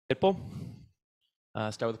Pitbull.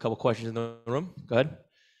 Start with a couple questions in the room. Go ahead.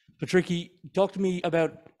 Patricky, talk to me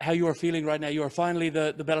about how you are feeling right now. You are finally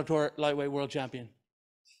the Bellator lightweight world champion.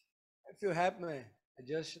 I feel happy, man. I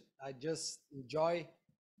just enjoy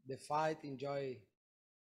the fight, enjoy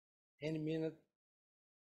any minute,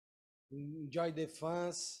 enjoy the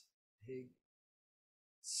fans. He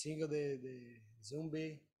single the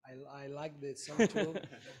zombie. I like the song too,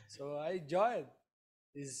 so I enjoy it.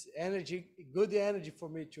 It's energy, good energy for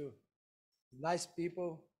me too. Nice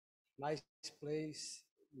people, nice place,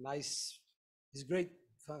 nice. It's great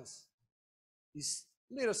fans. It's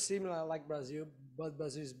little similar like Brazil, but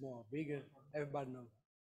Brazil is more bigger. Everybody knows.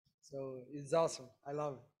 So it's awesome. I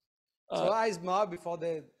love it. So I smile before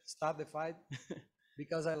they start the fight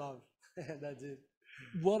because I love it. That's it.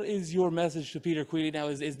 What is your message to Peter Queally now?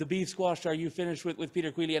 Is the beef squashed? Are you finished with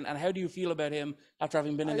Peter Queally? And how do you feel about him after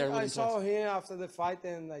having been in there? I saw him after the fight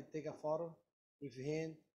and I take a photo with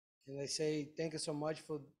him and I say thank you so much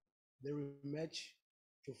for the rematch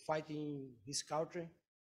to fight in his country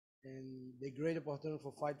and the great opportunity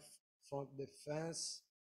for fight from the fans,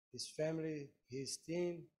 his family, his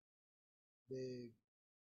team.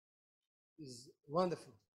 Is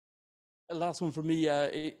wonderful. Last one for me.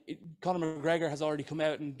 Conor McGregor has already come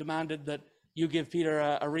out and demanded that you give Peter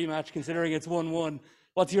a rematch, considering it's 1-1.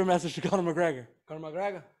 What's your message to Conor McGregor? Conor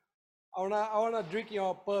McGregor, I wanna drink in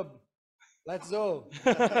your pub. Let's go.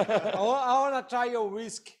 I wanna try your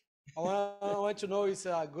whiskey. I want to know it's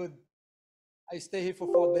good. I stay here for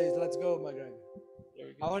 4 days. Let's go, McGregor.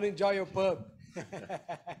 I want to enjoy your pub.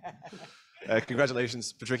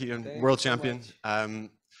 Congratulations, Patricky, world champion.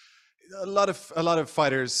 A lot of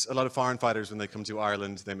fighters, a lot of foreign fighters, when they come to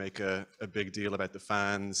Ireland, they make a big deal about the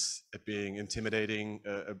fans, it being intimidating,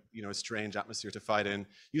 a strange atmosphere to fight in.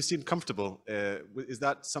 You seem comfortable. Is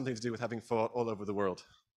that something to do with having fought all over the world?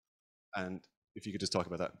 And if you could just talk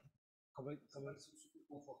about that.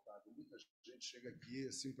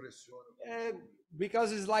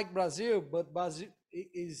 Because it's like Brazil, but Brazil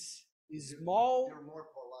is small. You're more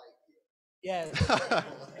polite Yes.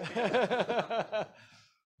 here.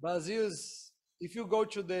 Brazil's, if you go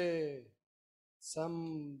to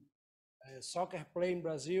some soccer play in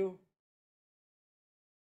Brazil,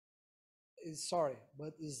 sorry,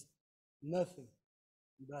 but it's nothing.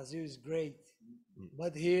 Brazil is great,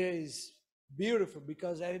 but here is beautiful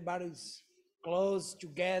because everybody's close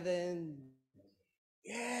together and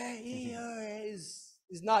it's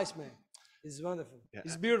nice, man. It's wonderful. Yeah.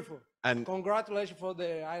 It's beautiful. And congratulations for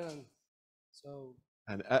the island. So.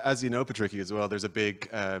 And as you know, Patricky, as well, there's a big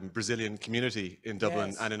Brazilian community in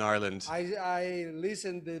Dublin and in Ireland. I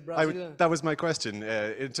listened to Brazilian. That was my question.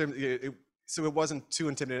 So it wasn't too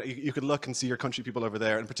intimidating. You could look and see your country people over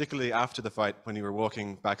there, and particularly after the fight, when you were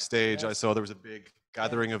walking backstage, I saw there was a big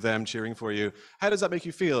gathering of them cheering for you. How does that make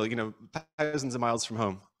you feel? Thousands of miles from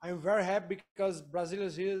home. I'm very happy because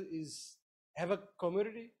Brazilians here have a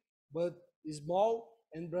community, but it's small,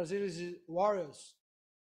 and Brazil is warriors.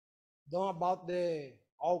 Don't about the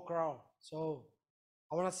all crowd. So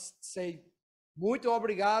I want to say muito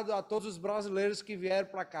obrigado a todos os brasileiros que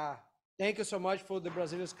vieram para cá. Thank you so much for the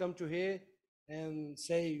Brazilians come to here and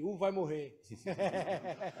say vai morrer.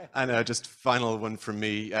 And just final one from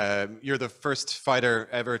me. You're the first fighter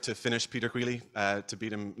ever to finish Peter Queally, to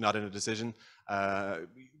beat him not in a decision.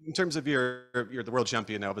 In terms of you're the world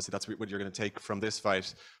champion now, obviously that's what you're going to take from this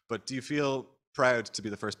fight. But do you feel proud to be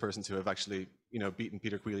the first person to have actually, beaten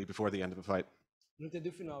Peter Queally before the end of a fight? Não entendi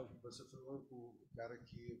o final. Você foi o cara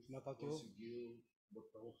que conseguiu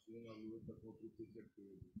botar fim na luta contra o Peter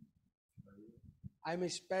Queally. I'm a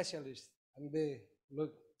specialist. I'm the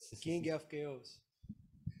king of chaos.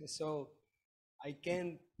 So I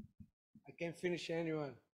can finish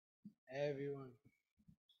anyone, everyone.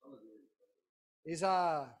 He's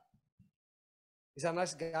a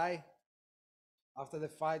nice guy. After the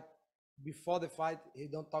fight, before the fight, he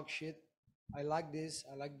don't talk shit. I like this.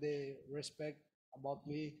 I like the respect about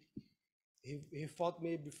me. He fought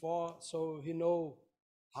me before, so he know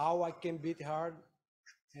how I can beat hard,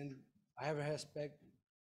 and I have respect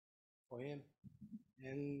for him.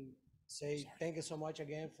 And say thank you so much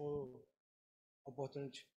again for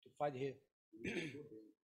opportunity to fight here.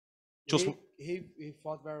 He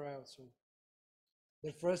fought very well. So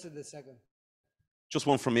the first and the second. Just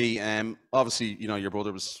one from me. Obviously, your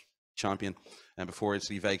brother was champion and before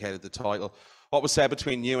he vacated the title. What was said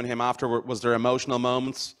between you and him after? Was there emotional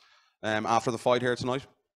moments after the fight here tonight?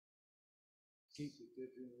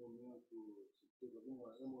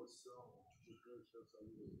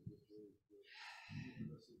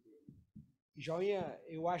 Joinha,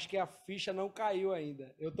 eu acho que a ficha não caiu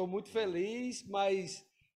ainda. Eu estou muito feliz, mas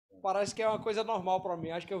Parece que é uma coisa normal para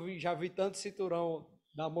mim. Acho que já vi tanto cinturão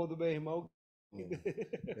na mão do meu irmão.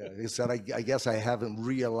 Yeah, he said, I guess I haven't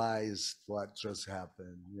realized what just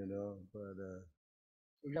happened, you know, but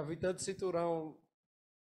Eu já vi tanto cinturão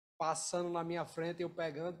passando na minha frente e eu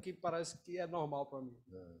pegando que parece que é normal para mim.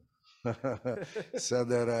 said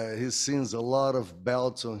that he sees a lot of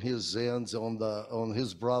belts on his hands, on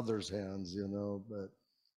his brother's hands, you know, but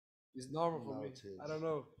It's normal for now me. it is. I don't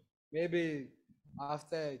know. Maybe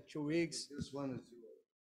after 2 weeks. This one is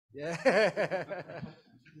Yeah.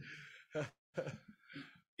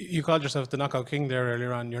 You called yourself the knockout king there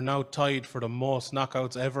earlier on. You're now tied for the most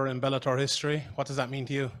knockouts ever in Bellator history. What does that mean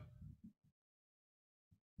to you?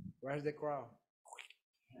 Where's the crown?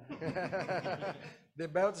 The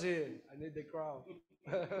belt's here. I need the crown.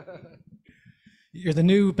 You're the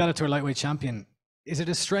new Bellator lightweight champion. Is it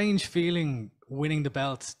a strange feeling winning the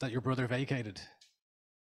belt that your brother vacated?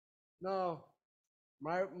 No,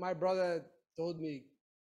 my brother told me,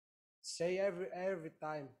 say every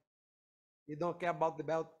time, he don't care about the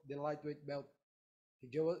belt, the lightweight belt.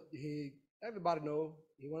 He everybody know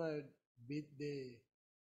he wanna beat the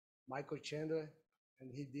Michael Chandler,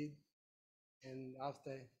 and he did. And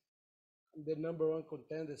after, I'm the #1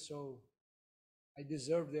 contender, so I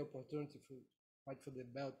deserve the opportunity to fight for the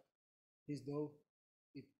belt. He's no,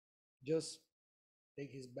 it just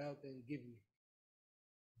take his belt and give me.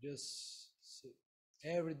 Just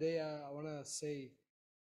every day I wanna say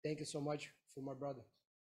thank you so much for my brother.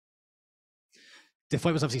 The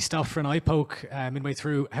fight was obviously stopped for an eye poke midway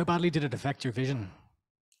through. How badly did it affect your vision?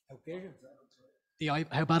 Occasion?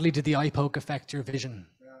 How badly did the eye poke affect your vision?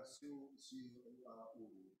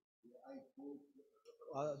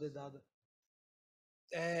 Dedada.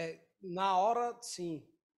 Na hora, sim.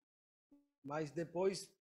 Mas depois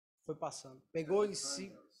foi passando. Pegou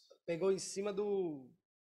em cima do...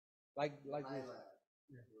 Like this.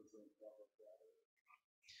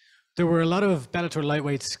 There were a lot of Bellator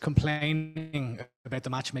lightweights complaining about the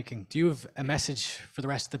matchmaking. Do you have a message for the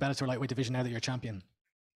rest of the Bellator lightweight division now that you're champion?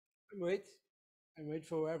 I'm waiting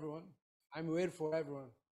for everyone.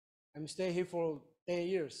 I'm staying here for 10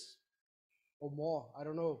 years or more. I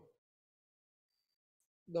don't know.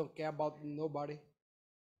 Don't care about nobody.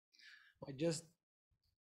 I just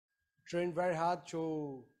train very hard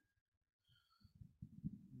to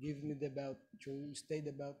give me the belt, to stay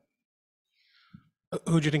the belt.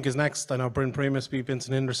 Who do you think is next? I know Brent Primus beat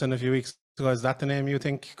Vincent Henderson a few weeks ago. Is that the name you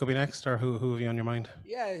think could be next, or who have you on your mind?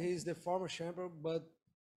 Yeah, he's the former champion, but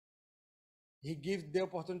he gave the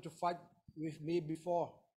opportunity to fight with me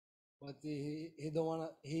before, but he don't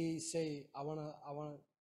wanna. He say I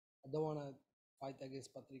don't wanna fight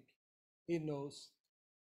against Patrick. He knows,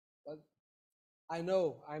 but I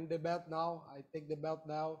know I'm the belt now. I take the belt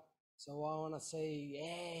now, so I wanna say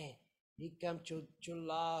yeah. He come to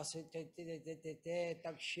loss,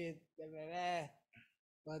 talk shit, blah, blah, blah.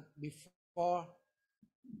 But before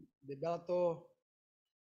the Bellator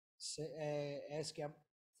ask him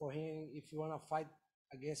for him if you wanna fight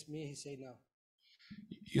against me, he say no.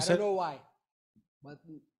 I don't know why, but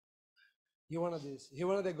he wanted this. He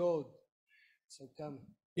wanted the gold, so come.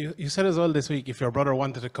 You said as well this week, if your brother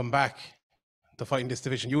wanted to come back to fight in this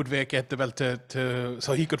division, you would vacate the belt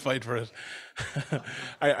so he could fight for it.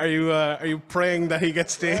 Are you praying that he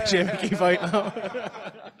gets the JMK fight now?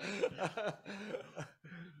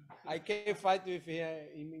 I can't fight with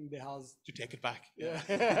him in the house. To take it back.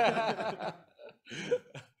 Yeah.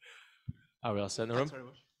 Are we all set in the room? Thanks very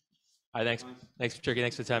much. All right, thanks. Thanks, Patricky.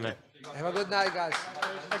 Thanks for the time, man. Have a good night, guys.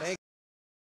 Thank